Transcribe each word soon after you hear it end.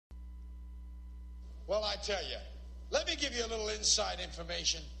Well, I tell you, let me give you a little inside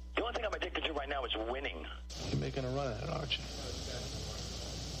information. The only thing I'm addicted to right now is winning. You're making a run at it, aren't you?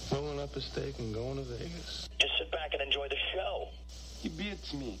 Rolling up a stake and going to Vegas. Just sit back and enjoy the show. He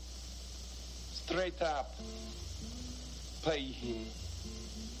beats me. Straight up. Pay him.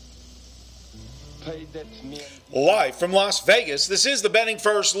 Pay that man. Live from Las Vegas, this is the Betting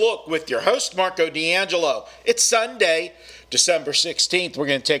First Look with your host, Marco D'Angelo. It's Sunday, December 16th. We're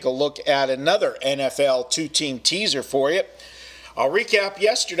going to take a look at another NFL two-team teaser for you. I'll recap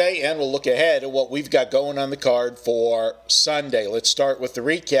yesterday, and we'll look ahead at what we've got going on the card for Sunday. Let's start with the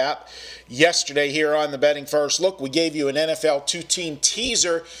recap. Yesterday here on the Betting First Look, we gave you an NFL two-team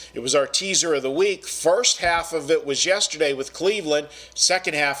teaser. It was our teaser of the week. First half of it was yesterday with Cleveland.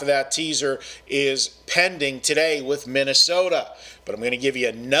 Second half of that teaser is pending today with Minnesota. But I'm going to give you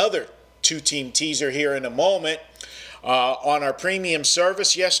another two-team teaser here in a moment. On our premium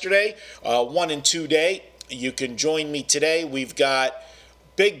service yesterday, 1 and 2 day. You can join me today. We've got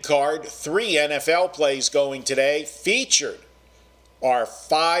big card, 3 NFL plays going today. Featured our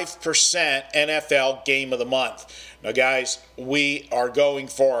 5% NFL game of the month. Now, guys, we are going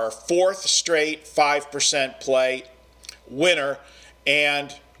for our 4th straight 5% play winner,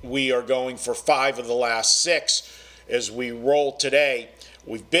 and we are going for 5 of the last 6 as we roll today.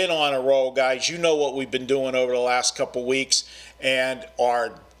 We've been on a roll, guys. You know what we've been doing over the last couple weeks, and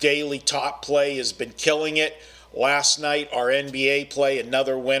our daily top play has been killing it. Last night, our NBA play,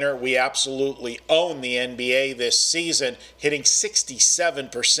 another winner. We absolutely own the NBA this season, hitting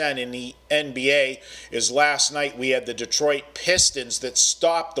 67% in the NBA. Is last night we had the Detroit Pistons that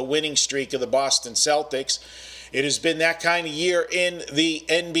stopped the winning streak of the Boston Celtics. It has been that kind of year in the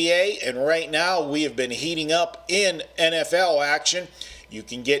NBA, and right now we have been heating up in NFL action. You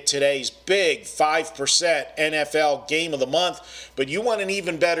can get today's big 5% NFL game of the month, but you want an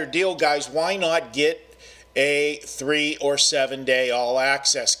even better deal, guys. Why not get a 3 or 7 day all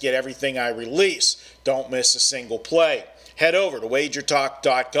access? Get everything I release. Don't miss a single play. Head over to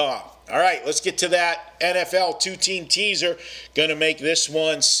wagertalk.com. All right, let's get to that NFL two-team teaser. Going to make this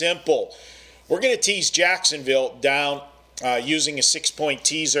one simple. We're going to tease Jacksonville down using a 6-point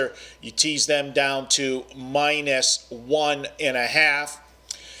teaser. You tease them down to -1.5.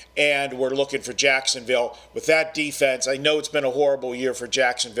 And we're looking for Jacksonville. With that defense, I know it's been a horrible year for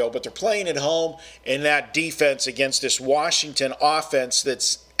Jacksonville, but they're playing at home, and that defense against this Washington offense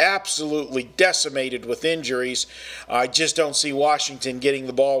that's absolutely decimated with injuries. I just don't see Washington getting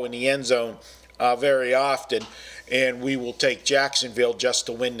the ball in the end zone very often, and we will take Jacksonville just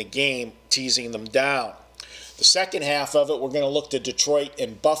to win the game, teasing them down. The second half of it, we're going to look to Detroit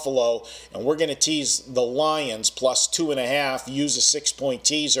and Buffalo, and we're going to tease the Lions plus 2.5, use a 6-point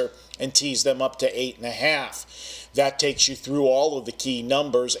teaser, and tease them up to 8.5. That takes you through all of the key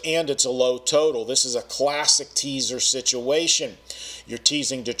numbers, and it's a low total. This is a classic teaser situation. You're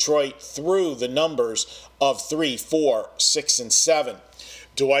teasing Detroit through the numbers of 3, 4, 6, and 7.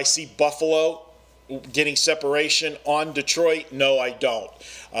 Do I see Buffalo getting separation on Detroit? No, I don't.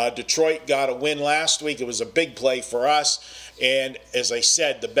 Detroit got a win last week. It was a big play for us. And as I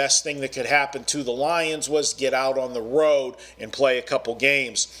said, the best thing that could happen to the Lions was get out on the road and play a couple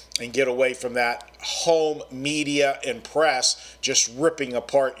games and get away from that home media and press just ripping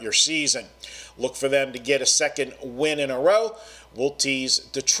apart your season. Look for them to get a second win in a row. We'll tease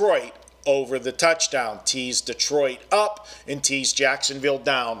Detroit over the touchdown. Tease Detroit up and tease Jacksonville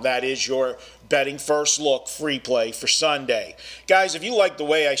down. That is your Betting First Look free play for Sunday. Guys, if you like the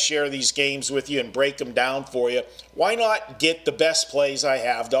way I share these games with you and break them down for you, why not get the best plays I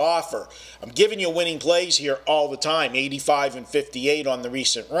have to offer? I'm giving you winning plays here all the time, 85 and 58 on the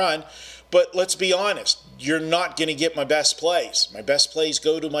recent run. But let's be honest, you're not going to get my best plays. My best plays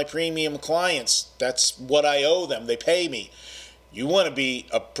go to my premium clients. That's what I owe them. They pay me. You want to be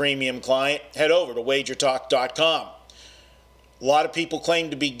a premium client, head over to wagertalk.com. A lot of people claim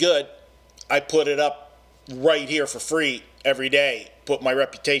to be good. I put it up right here for free every day. Put my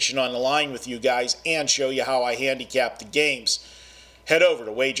reputation on the line with you guys and show you how I handicap the games. Head over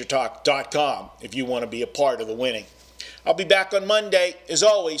to wagertalk.com if you want to be a part of the winning. I'll be back on Monday. As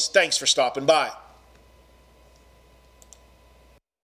always, thanks for stopping by.